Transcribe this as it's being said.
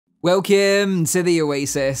Welcome to the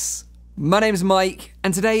Oasis. My name's Mike,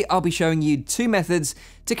 and today I'll be showing you two methods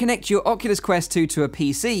to connect your Oculus Quest 2 to a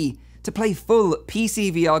PC to play full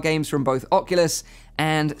PC VR games from both Oculus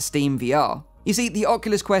and SteamVR. You see, the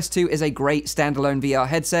Oculus Quest 2 is a great standalone VR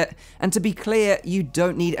headset, and to be clear, you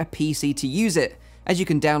don't need a PC to use it, as you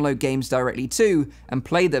can download games directly to and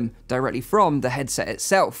play them directly from the headset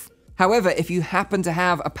itself. However, if you happen to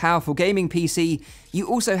have a powerful gaming PC, you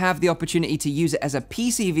also have the opportunity to use it as a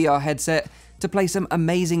PC VR headset to play some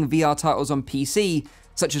amazing VR titles on PC,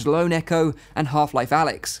 such as Lone Echo and Half-Life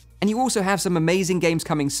Alyx. And you also have some amazing games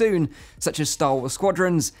coming soon, such as Star Wars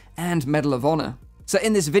Squadrons and Medal of Honor. So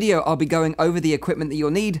in this video, I'll be going over the equipment that you'll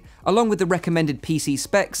need, along with the recommended PC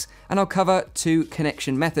specs, and I'll cover two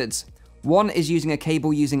connection methods. One is using a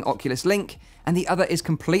cable using Oculus Link, and the other is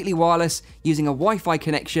completely wireless using a Wi-Fi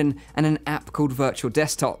connection and an app called Virtual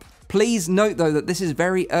Desktop. Please note though that this is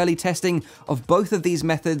very early testing of both of these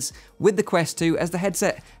methods with the Quest 2, as the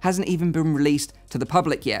headset hasn't even been released to the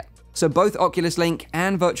public yet. So both Oculus Link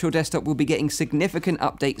and Virtual Desktop will be getting significant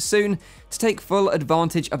updates soon to take full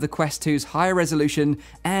advantage of the Quest 2's higher resolution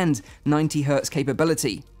and 90Hz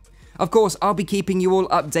capability. Of course, I'll be keeping you all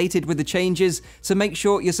updated with the changes, so make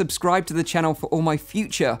sure you're subscribed to the channel for all my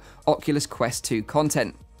future Oculus Quest 2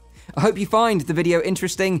 content. I hope you find the video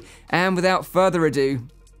interesting, and without further ado,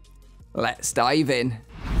 let's dive in.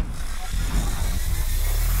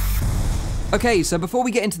 Okay, so before we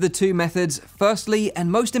get into the two methods, firstly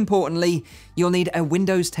and most importantly, you'll need a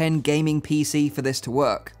Windows 10 gaming PC for this to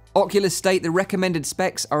work. Oculus state the recommended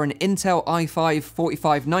specs are an Intel i5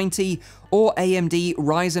 4590 or AMD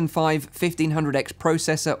Ryzen 5 1500X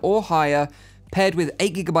processor or higher, paired with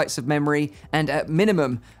 8GB of memory, and at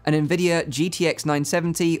minimum, an NVIDIA GTX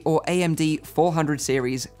 970 or AMD 400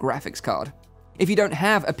 series graphics card. If you don't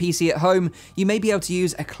have a PC at home, you may be able to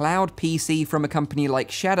use a cloud PC from a company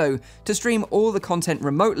like Shadow to stream all the content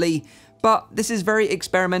remotely, but this is very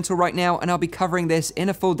experimental right now, and I'll be covering this in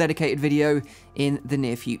a full dedicated video in the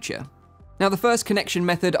near future. Now, the first connection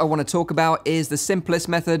method I want to talk about is the simplest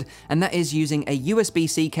method, and that is using a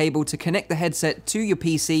USB-C cable to connect the headset to your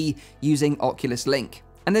PC using Oculus Link.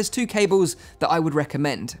 And there's two cables that I would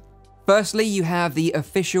recommend. Firstly, you have the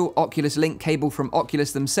official Oculus Link cable from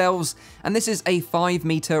Oculus themselves, and this is a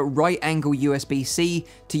 5-meter right-angle USB-C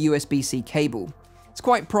to USB-C cable. It's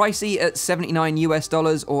quite pricey at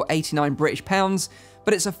 $79 or 89 British pounds,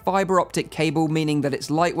 but it's a fiber optic cable, meaning that it's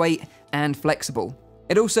lightweight and flexible.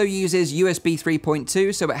 It also uses USB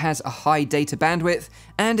 3.2, so it has a high data bandwidth,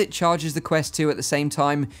 and it charges the Quest 2 at the same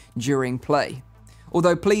time during play.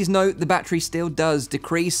 Although please note, the battery still does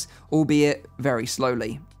decrease, albeit very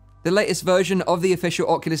slowly. The latest version of the official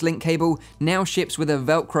Oculus Link cable now ships with a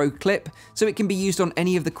Velcro clip, so it can be used on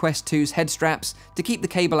any of the Quest 2's head straps to keep the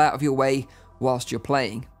cable out of your way whilst you're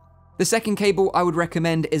playing. The second cable I would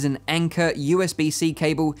recommend is an Anker USB-C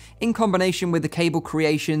cable in combination with the Cable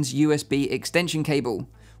Creations USB extension cable.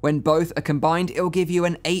 When both are combined, it'll give you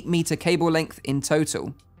an 8-meter cable length in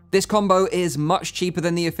total. This combo is much cheaper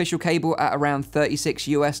than the official cable at around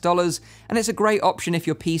 $36, and it's a great option if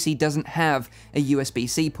your PC doesn't have a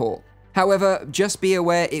USB-C port. However, just be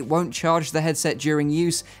aware it won't charge the headset during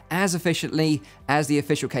use as efficiently as the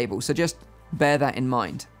official cable, so just bear that in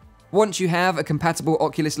mind. Once you have a compatible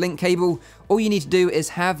Oculus Link cable, all you need to do is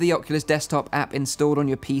have the Oculus Desktop app installed on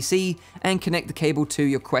your PC and connect the cable to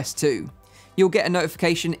your Quest 2. You'll get a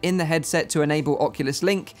notification in the headset to enable Oculus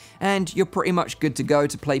Link, and you're pretty much good to go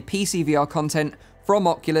to play PC VR content from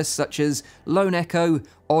Oculus, such as Lone Echo,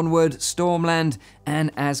 Onward, Stormland,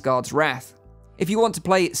 and Asgard's Wrath. If you want to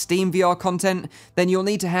play SteamVR content, then you'll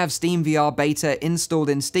need to have SteamVR Beta installed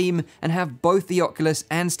in Steam and have both the Oculus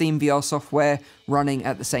and SteamVR software running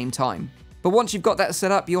at the same time. But once you've got that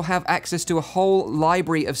set up, you'll have access to a whole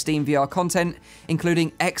library of SteamVR content,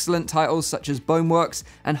 including excellent titles such as Boneworks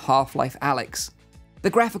and Half-Life Alyx. The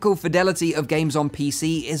graphical fidelity of games on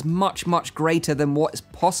PC is much greater than what is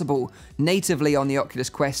possible natively on the Oculus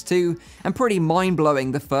Quest 2, and pretty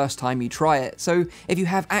mind-blowing the first time you try it, so if you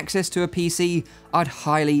have access to a PC, I'd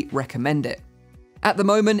highly recommend it. At the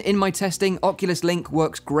moment, in my testing, Oculus Link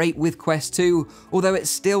works great with Quest 2, although it's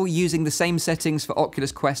still using the same settings for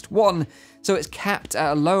Oculus Quest 1, so it's capped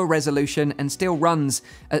at a lower resolution and still runs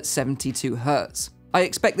at 72 Hz. I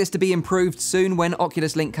expect this to be improved soon when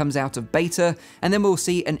Oculus Link comes out of beta, and then we'll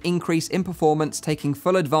see an increase in performance taking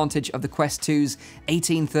full advantage of the Quest 2's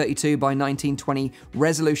 1832 by 1920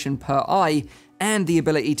 resolution per eye and the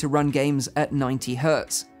ability to run games at 90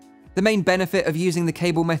 Hz. The main benefit of using the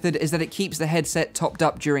cable method is that it keeps the headset topped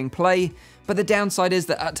up during play, but the downside is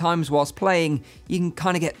that at times whilst playing, you can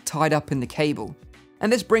kind of get tied up in the cable.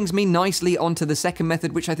 And this brings me nicely onto the second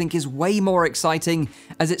method, which I think is way more exciting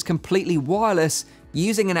as it's completely wireless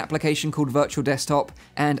using an application called Virtual Desktop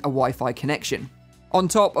and a Wi-Fi connection. On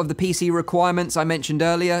top of the PC requirements I mentioned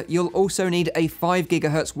earlier, you'll also need a 5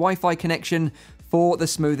 GHz Wi-Fi connection for the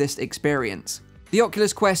smoothest experience. The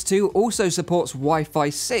Oculus Quest 2 also supports Wi-Fi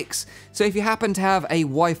 6, so if you happen to have a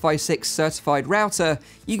Wi-Fi 6 certified router,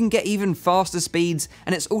 you can get even faster speeds,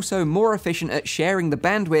 and it's also more efficient at sharing the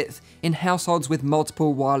bandwidth in households with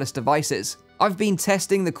multiple wireless devices. I've been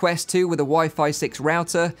testing the Quest 2 with a Wi-Fi 6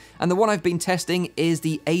 router, and the one I've been testing is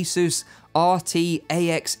the Asus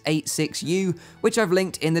RT-AX86U, which I've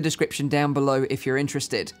linked in the description down below if you're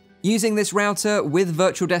interested. Using this router with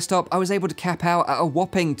Virtual Desktop, I was able to cap out at a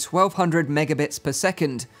whopping 1200 megabits per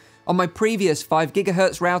second. On my previous 5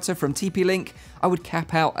 GHz router from TP-Link, I would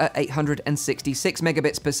cap out at 866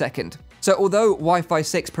 megabits per second. So although Wi-Fi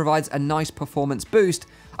 6 provides a nice performance boost,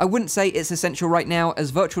 I wouldn't say it's essential right now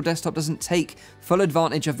as Virtual Desktop doesn't take full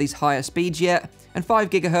advantage of these higher speeds yet, and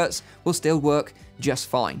 5 GHz will still work just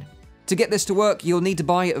fine. To get this to work, you'll need to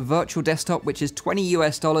buy Virtual Desktop, which is $20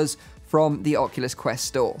 US from the Oculus Quest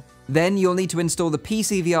store. Then you'll need to install the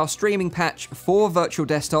PCVR streaming patch for Virtual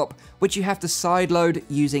Desktop, which you have to sideload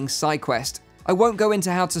using SideQuest. I won't go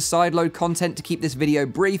into how to sideload content to keep this video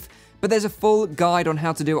brief, but there's a full guide on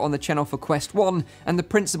how to do it on the channel for Quest 1, and the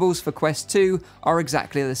principles for Quest 2 are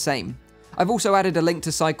exactly the same. I've also added a link to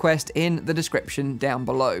SideQuest in the description down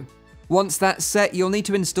below. Once that's set, you'll need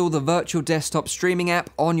to install the Virtual Desktop streaming app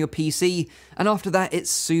on your PC, and after that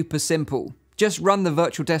it's super simple. Just run the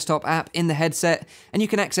Virtual Desktop app in the headset, and you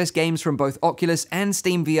can access games from both Oculus and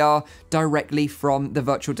SteamVR directly from the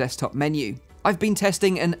Virtual Desktop menu. I've been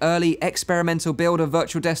testing an early experimental build of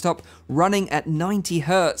Virtual Desktop running at 90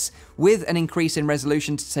 Hz with an increase in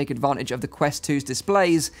resolution to take advantage of the Quest 2's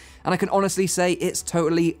displays, and I can honestly say it's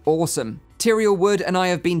totally awesome. Tyriel Wood and I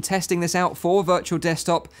have been testing this out for Virtual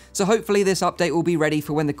Desktop, so hopefully this update will be ready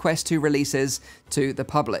for when the Quest 2 releases to the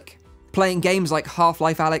public. Playing games like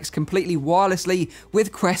Half-Life Alyx completely wirelessly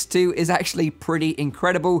with Quest 2 is actually pretty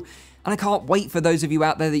incredible, and I can't wait for those of you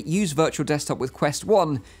out there that use Virtual Desktop with Quest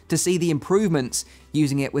 1 to see the improvements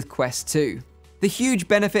using it with Quest 2. The huge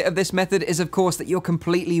benefit of this method is of course that you're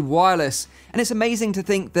completely wireless, and it's amazing to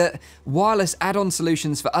think that wireless add-on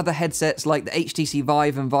solutions for other headsets like the HTC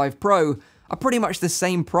Vive and Vive Pro are pretty much the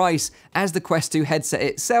same price as the Quest 2 headset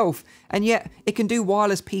itself, and yet it can do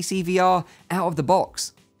wireless PC VR out of the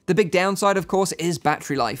box. The big downside, of course, is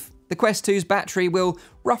battery life. The Quest 2's battery will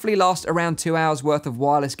roughly last around 2 hours worth of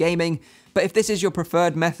wireless gaming, but if this is your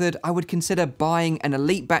preferred method, I would consider buying an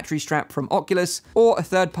Elite battery strap from Oculus or a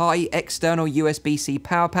third-party external USB-C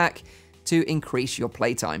power pack to increase your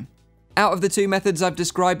playtime. Out of the two methods I've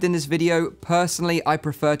described in this video, personally I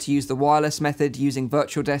prefer to use the wireless method using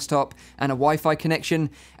Virtual Desktop and a Wi-Fi connection,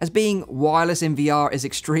 as being wireless in VR is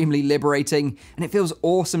extremely liberating, and it feels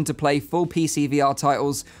awesome to play full PC VR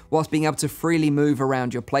titles whilst being able to freely move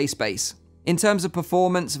around your play space. In terms of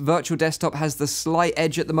performance, Virtual Desktop has the slight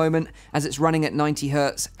edge at the moment as it's running at 90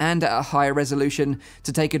 Hz and at a higher resolution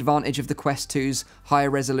to take advantage of the Quest 2's higher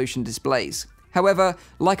resolution displays. However,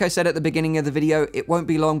 like I said at the beginning of the video, it won't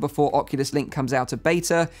be long before Oculus Link comes out of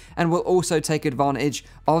beta, and will also take advantage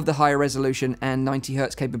of the higher resolution and 90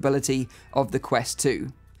 Hz capability of the Quest 2.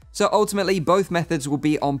 So ultimately, both methods will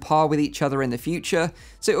be on par with each other in the future,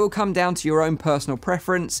 so it will come down to your own personal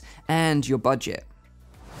preference and your budget.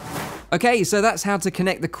 Okay, so that's how to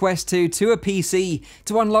connect the Quest 2 to a PC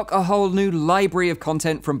to unlock a whole new library of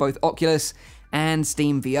content from both Oculus and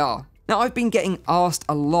SteamVR. Now, I've been getting asked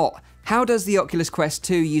a lot, how does the Oculus Quest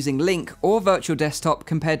 2 using Link or Virtual Desktop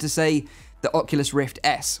compare to, say, the Oculus Rift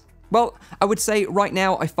S? Well, I would say right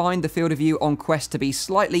now I find the field of view on Quest to be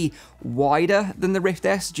slightly wider than the Rift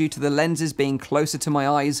S due to the lenses being closer to my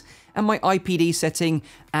eyes and my IPD setting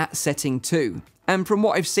at setting 2. And from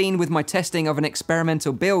what I've seen with my testing of an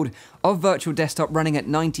experimental build of Virtual Desktop running at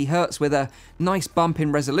 90 Hz with a nice bump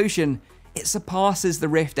in resolution, it surpasses the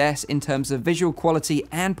Rift S in terms of visual quality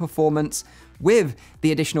and performance, with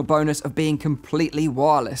the additional bonus of being completely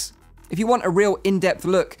wireless. If you want a real in-depth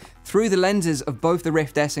look through the lenses of both the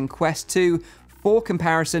Rift S and Quest 2 for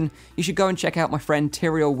comparison, you should go and check out my friend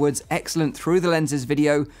Tyriel Wood's excellent Through the Lenses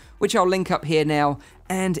video, which I'll link up here now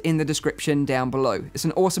and in the description down below. It's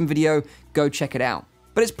an awesome video, go check it out.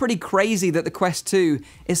 But it's pretty crazy that the Quest 2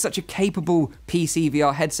 is such a capable PC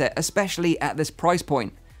VR headset, especially at this price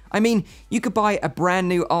point. I mean, you could buy a brand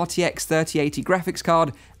new RTX 3080 graphics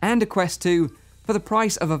card and a Quest 2 for the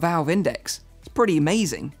price of a Valve Index. It's pretty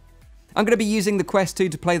amazing. I'm going to be using the Quest 2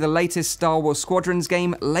 to play the latest Star Wars Squadrons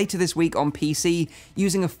game later this week on PC,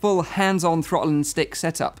 using a full hands-on throttle and stick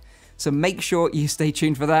setup. so make sure you stay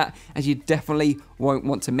tuned for that, as you definitely won't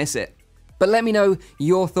want to miss it. But let me know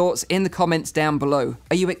your thoughts in the comments down below.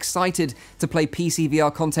 Are you excited to play PC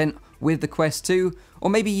VR content with the Quest 2? Or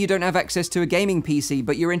maybe you don't have access to a gaming PC,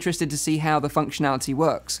 but you're interested to see how the functionality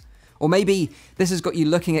works. Or maybe this has got you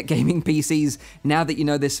looking at gaming PCs now that you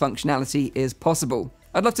know this functionality is possible.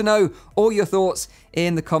 I'd love to know all your thoughts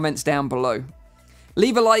in the comments down below.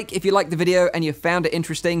 Leave a like if you liked the video and you found it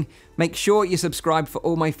interesting. Make sure you subscribe for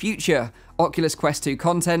all my future Oculus Quest 2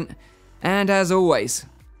 content. And as always,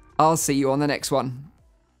 I'll see you on the next one.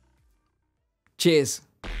 Cheers.